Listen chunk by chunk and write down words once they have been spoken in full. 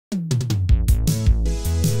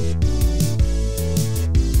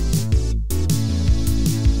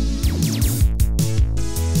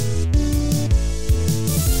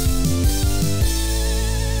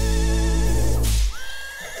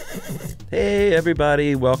Hey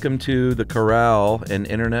everybody, welcome to the Corral and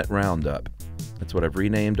Internet Roundup. That's what I've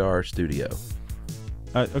renamed our studio.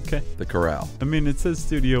 Okay. The Corral. I mean, it says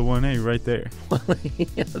Studio 1A right there.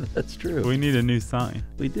 Yeah, that's true. We need a new sign.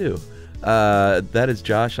 We do. That is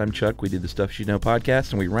Josh. I'm Chuck. We do the Stuff You Know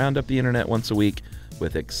podcast, and we round up the internet once a week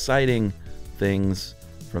with exciting things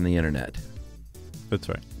from the internet. That's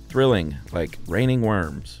right. Thrilling, like raining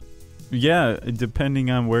worms. Yeah,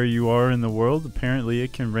 depending on where you are in the world, apparently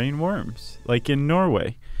it can rain worms. Like in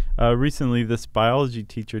Norway. Recently, this biology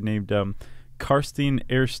teacher named Karstein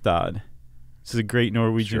Erstad, this is a great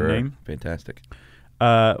Norwegian name. Fantastic.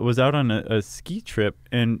 Was out on a ski trip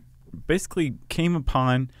and basically came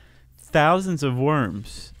upon thousands of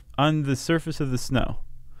worms on the surface of the snow.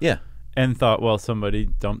 Yeah. And thought, well, somebody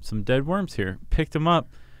dumped some dead worms here. Picked them up,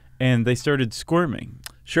 and they started squirming.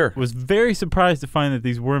 Sure. Was very surprised to find that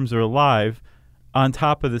these worms are alive on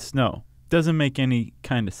top of the snow. Doesn't make any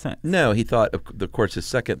kind of sense. No, he thought, of course, his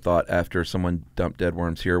second thought after someone dumped dead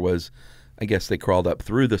worms here was, I guess they crawled up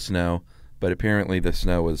through the snow, but apparently the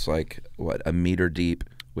snow was like, what, a meter deep,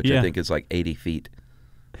 which I think is like 80 feet,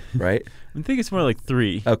 right? I think it's more like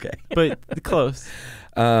 3. Okay. But close.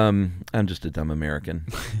 I'm just a dumb American.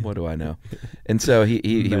 What do I know? And so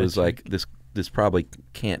he was like, this probably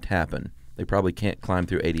can't happen. They probably can't climb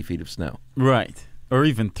through 80 feet of snow. Right. Or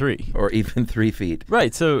even 3. Or even 3 feet.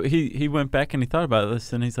 Right. So he went back and he thought about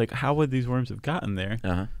this, and he's like, how would these worms have gotten there?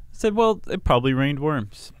 I said, well, it probably rained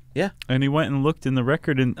worms. Yeah. And he went and looked in the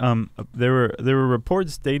record, and there were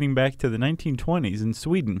reports dating back to the 1920s in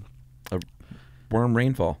Sweden. A worm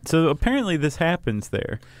rainfall. So apparently this happens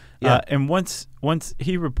there. Yeah. And once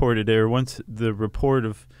he reported it, or once the report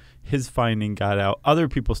of his finding got out, other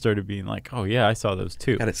people started being like, oh, yeah, I saw those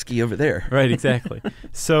too. Got to ski over there. Right, exactly.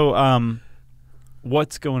 So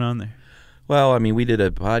what's going on there? Well, I mean, we did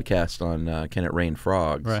a podcast on Can It Rain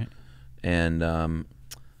Frogs? Right. And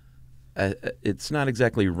it's not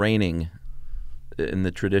exactly raining in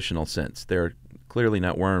the traditional sense. There are clearly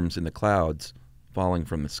not worms in the clouds falling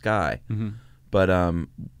from the sky. Mm-hmm. But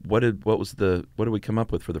what did we come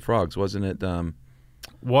up with for the frogs? Wasn't it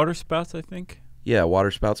water spouts, I think? Yeah, water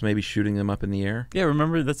spouts maybe shooting them up in the air. Yeah,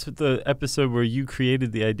 remember that's the episode where you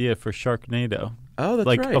created the idea for Sharknado. Oh, that's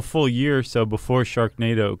right. Like a full year or so before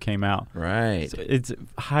Sharknado came out. Right. So it's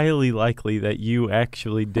highly likely that you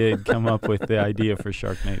actually did come up with the idea for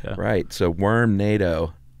Sharknado. Right. So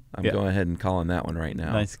Wormnado. I'm going ahead and calling that one right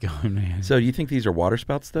now. Nice going, man. So do you think these are water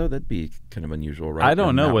spouts, though? That'd be kind of unusual, right? I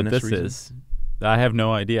don't know what this is. I have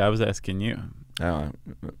no idea. I was asking you. Oh,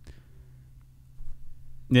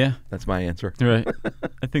 yeah. That's my answer. Right.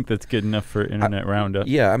 I think that's good enough for Internet Roundup.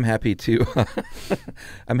 Yeah, I'm happy to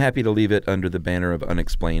leave it under the banner of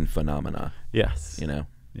unexplained phenomena. Yes. You know?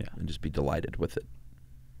 Yeah. And just be delighted with it.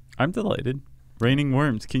 I'm delighted. Raining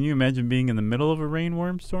worms. Can you imagine being in the middle of a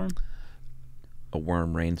rain-worm storm? A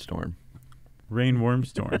worm rainstorm. Rain-worm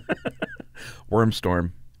storm.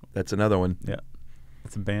 Wormstorm. That's another one. Yeah.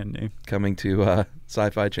 That's a band name. Coming to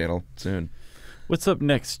Sci-Fi Channel soon. What's up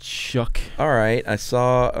next, Chuck? All right. I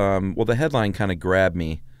saw, well, the headline kind of grabbed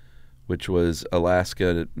me, which was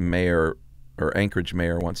Alaska mayor or Anchorage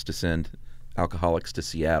mayor wants to send alcoholics to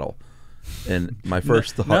Seattle. And my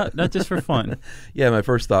first thought... Not just for fun. Yeah, my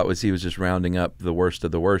first thought was he was just rounding up the worst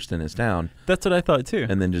of the worst in his town. That's what I thought, too.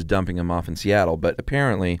 And then just dumping them off in Seattle. But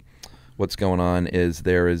apparently what's going on is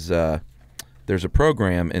there's a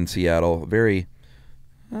program in Seattle, very,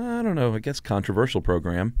 I don't know, I guess controversial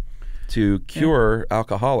program, to cure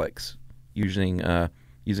alcoholics using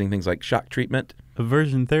things like shock treatment,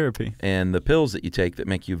 aversion therapy, and the pills that you take that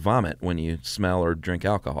make you vomit when you smell or drink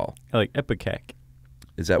alcohol. Like Ipecac.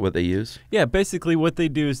 Is that what they use? Yeah, basically what they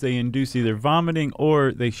do is they induce either vomiting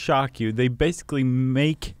or they shock you. They basically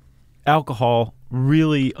make alcohol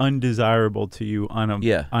really undesirable to you on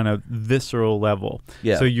a visceral level.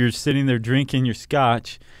 Yeah. So you're sitting there drinking your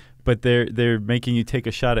scotch, but they're making you take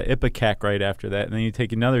a shot of Ipecac right after that, and then you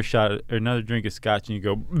take another shot or another drink of scotch, and you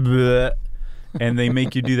go, bleh, and they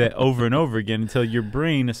make you do that over and over again until your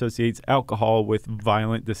brain associates alcohol with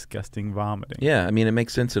violent, disgusting vomiting. Yeah, I mean, it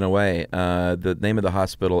makes sense in a way. The name of the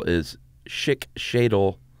hospital is Schick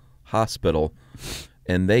Shadle Hospital,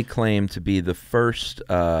 and they claim to be the first,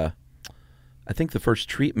 I think the first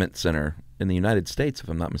treatment center in the United States, if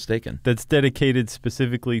I'm not mistaken. That's dedicated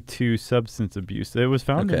specifically to substance abuse. It was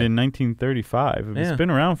founded in 1935. It's been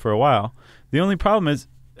around for a while. The only problem is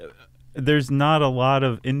there's not a lot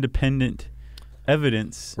of independent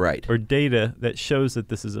evidence or data that shows that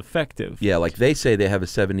this is effective. Yeah, like they say they have a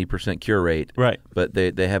 70% cure rate, but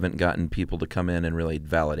they haven't gotten people to come in and really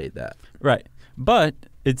validate that. Right. But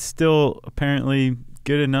it's still apparently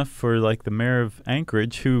good enough for like the mayor of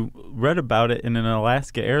Anchorage, who read about it in an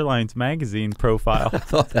Alaska Airlines magazine profile. I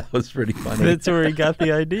thought that was pretty funny. That's where he got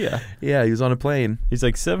the idea. Yeah, he was on a plane. He's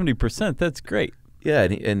like 70%. That's great. Yeah,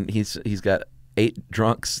 and he's got 8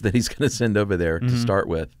 drunks that he's going to send over there to start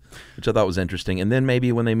with, which I thought was interesting. And then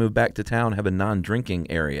maybe when they move back to town, have a non-drinking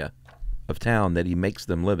area of town that he makes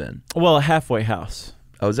them live in. Well, a halfway house.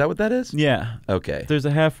 Oh, is that what that is? Yeah. Okay. There's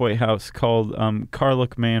a halfway house called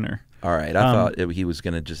Carlock Manor. All right. I thought he was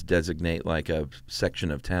going to just designate like a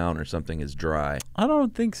section of town or something as dry. I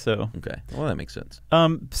don't think so. Okay. Well, that makes sense.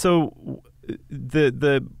 So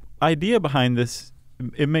the idea behind this,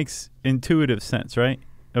 it makes intuitive sense, right?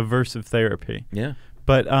 Aversive therapy. Yeah.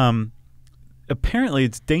 But apparently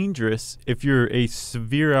it's dangerous if you're a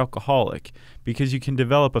severe alcoholic because you can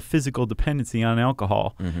develop a physical dependency on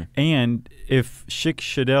alcohol. And if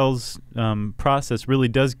SYSK-Shadell's process really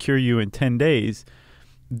does cure you in 10 days,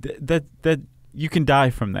 that you can die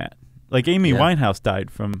from that. Like Amy Winehouse died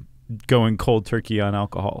from going cold turkey on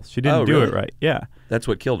alcohol. She didn't do it right. Yeah. That's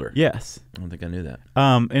what killed her. Yes. I don't think I knew that.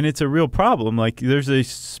 And it's a real problem. Like there's a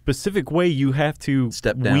specific way you have to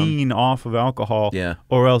step down, wean off of alcohol,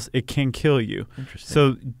 or else it can kill you. Interesting.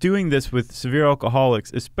 So doing this with severe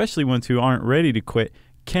alcoholics, especially ones who aren't ready to quit,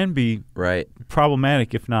 can be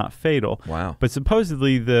problematic, if not fatal. Wow. But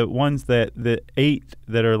supposedly the ones the 8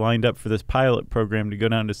 that are lined up for this pilot program to go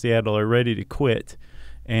down to Seattle are ready to quit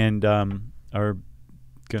and are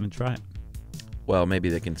going to try it. Well, maybe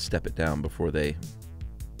they can step it down before they,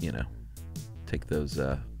 take those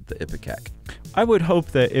the Ipecac. I would hope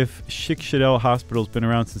that if SYSK-Shadell Hospital's been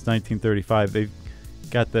around since 1935, they've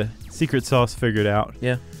got the secret sauce figured out.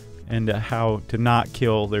 Yeah. And how to not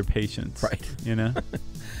kill their patients. Right. You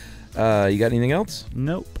got anything else?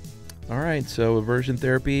 Nope. All right. So aversion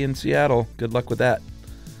therapy in Seattle. Good luck with that.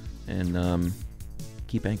 And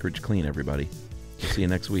keep Anchorage clean, everybody. See you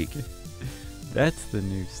next week. That's the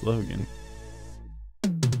new slogan.